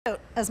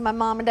as my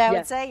mom and dad would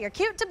Yes. say. You're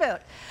cute to boot.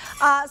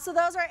 So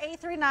those are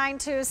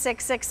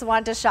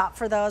A3926661 to shop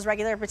for those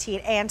regular,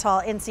 petite, and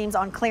tall inseams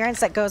on clearance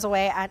that goes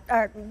away at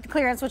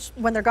clearance, which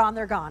when they're gone,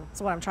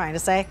 that's what I'm trying to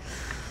say.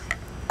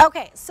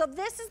 Okay, so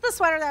this is the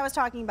sweater that I was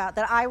talking about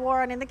that I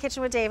wore on In the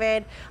Kitchen with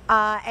David,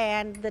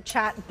 and the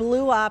chat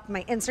blew up,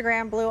 my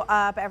Instagram blew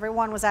up.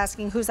 Everyone was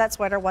asking, who's that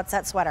sweater, what's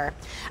that sweater?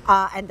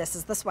 And this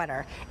is the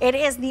sweater. It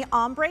is the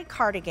Ombre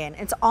Cardigan.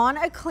 It's on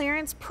a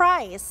clearance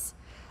price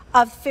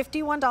of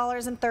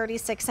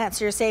 $51.36,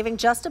 so you're saving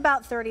just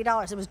about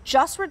 $30. It was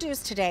just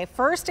reduced today,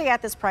 first day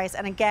at this price,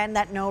 and again,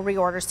 that no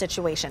reorder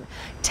situation.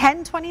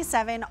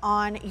 $10.27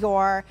 on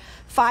your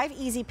 5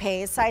 easy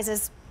pays,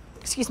 sizes,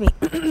 excuse me,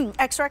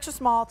 extra, extra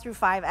small through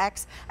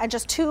 5X, and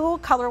just 2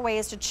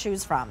 colorways to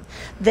choose from.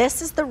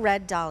 This is the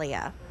Red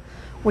Dahlia,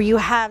 where you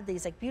have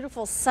these like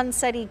beautiful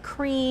sunsetty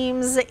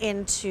creams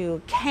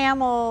into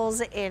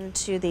camels,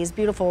 into these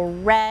beautiful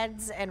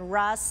reds and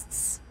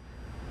rusts.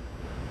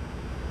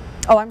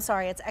 Oh, I'm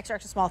sorry, it's extra,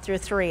 extra small through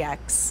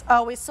 3X.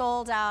 Oh, we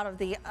sold out of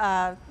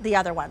the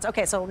other ones.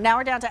 Okay, so now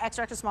we're down to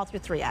extra, extra small through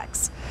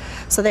 3X.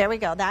 So there we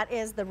go, that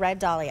is the Red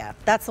Dahlia.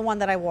 That's the one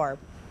that I wore.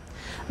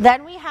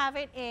 Then we have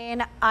it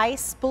in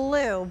ice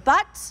blue,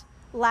 but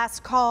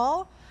last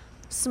call,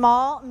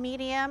 small,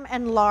 medium,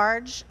 and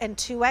large, and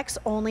 2X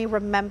only.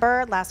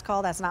 Remember, last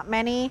call, that's not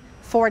many.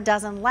 4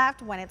 dozen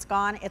left. When it's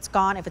gone, it's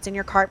gone. If it's in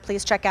your cart,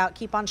 please check out.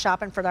 Keep on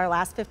shopping for our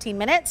last 15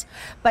 minutes,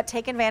 but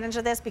take advantage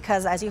of this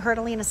because as you heard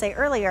Alina say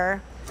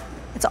earlier,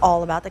 it's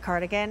all about the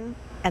cardigan,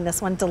 and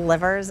this one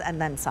delivers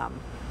and then some.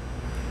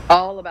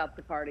 All about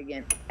the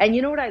cardigan. And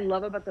you know what I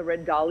love about the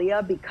Red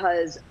Dahlia?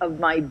 Because of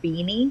my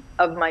beanie,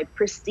 of my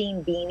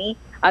pristine beanie,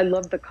 I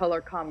love the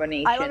color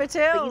combination. I love it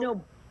too. But you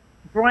know,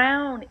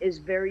 brown is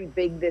very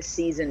big this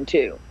season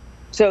too.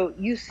 So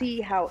you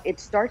see how it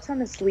starts on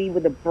the sleeve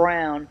with a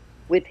brown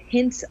with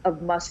hints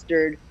of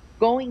mustard,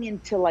 going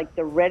into like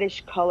the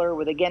reddish color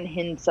with again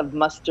hints of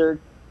mustard.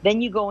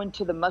 Then you go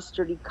into the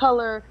mustardy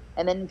color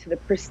and then into the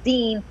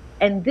pristine.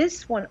 And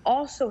this one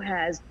also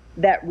has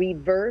that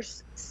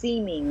reverse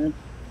seaming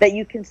that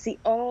you can see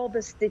all the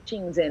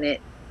stitchings in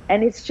it.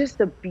 And it's just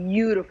a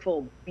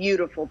beautiful,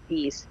 beautiful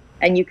piece.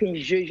 And you can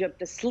zhuzh up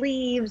the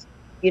sleeves,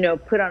 you know,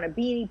 put on a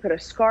beanie, put a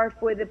scarf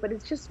with it, but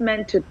it's just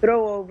meant to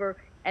throw over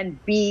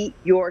and be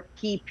your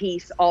key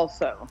piece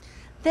also.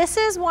 This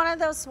is one of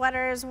those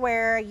sweaters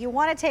where you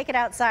want to take it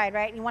outside,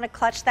 right? You want to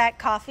clutch that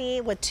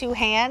coffee with 2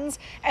 hands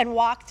and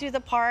walk through the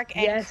park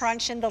and Yes.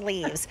 crunch in the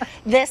leaves.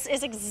 This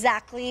is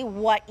exactly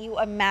what you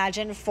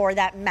imagine for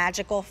that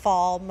magical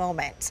fall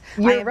moment.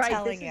 You're I am right.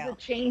 telling This you. is a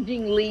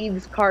changing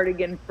leaves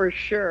cardigan for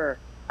sure.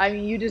 I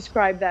mean, you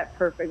described that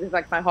perfect. It's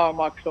like my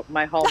Hallmark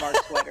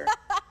sweater.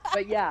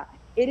 But yeah,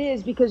 it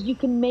is because you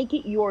can make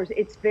it yours.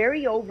 It's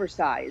very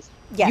oversized.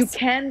 Yes. You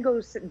can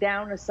go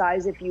down a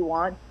size if you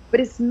want, but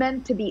it's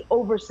meant to be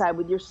oversized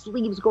with your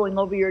sleeves going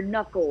over your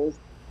knuckles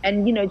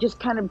and, you know, just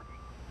kind of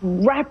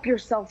wrap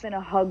yourself in a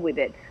hug with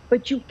it.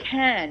 But you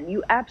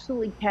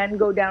absolutely can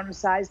go down a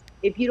size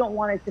if you don't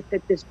want it to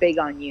fit this big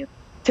on you.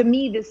 To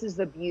me, this is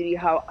the beauty,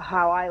 how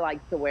I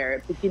like to wear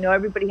it. But, you know,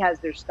 everybody has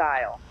their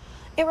style.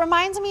 It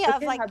reminds me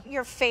of like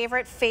your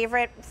favorite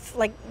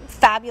like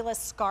fabulous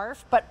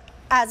scarf, but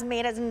as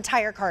made as an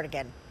entire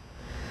cardigan.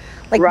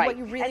 Like Right. what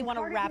you really And want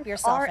to wrap cardigans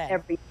yourself are in.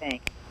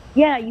 everything.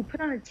 Yeah, you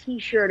put on a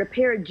t-shirt, a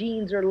pair of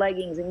jeans or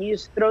leggings, and you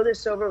just throw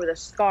this over with a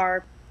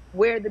scarf,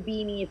 wear the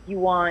beanie if you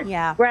want,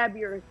 Yeah. grab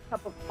your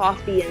cup of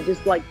coffee and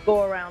just like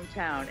go around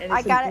town. And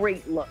it's a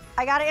great look.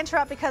 I got to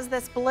interrupt because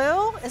this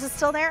blue, is it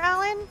still there,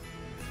 Ellen?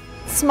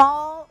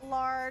 Small,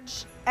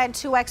 large, and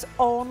 2X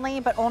only,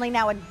 but only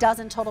now a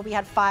dozen total. We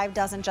had 5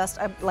 dozen just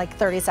like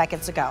 30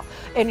 seconds ago.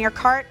 In your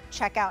cart,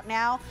 check out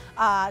now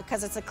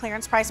because it's a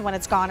clearance price, and when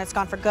it's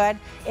gone for good.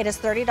 It is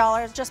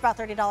 $30, just about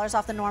 $30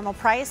 off the normal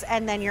price,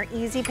 and then your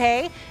easy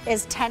pay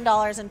is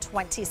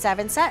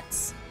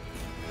 $10.27.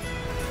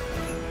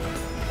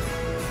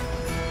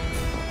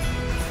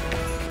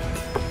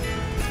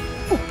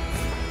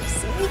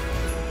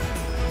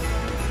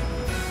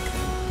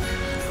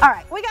 All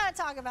right, we got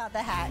to talk about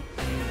the hat.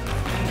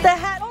 The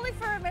hat, only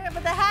for a minute,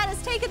 but the hat has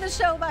taken the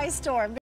show by storm.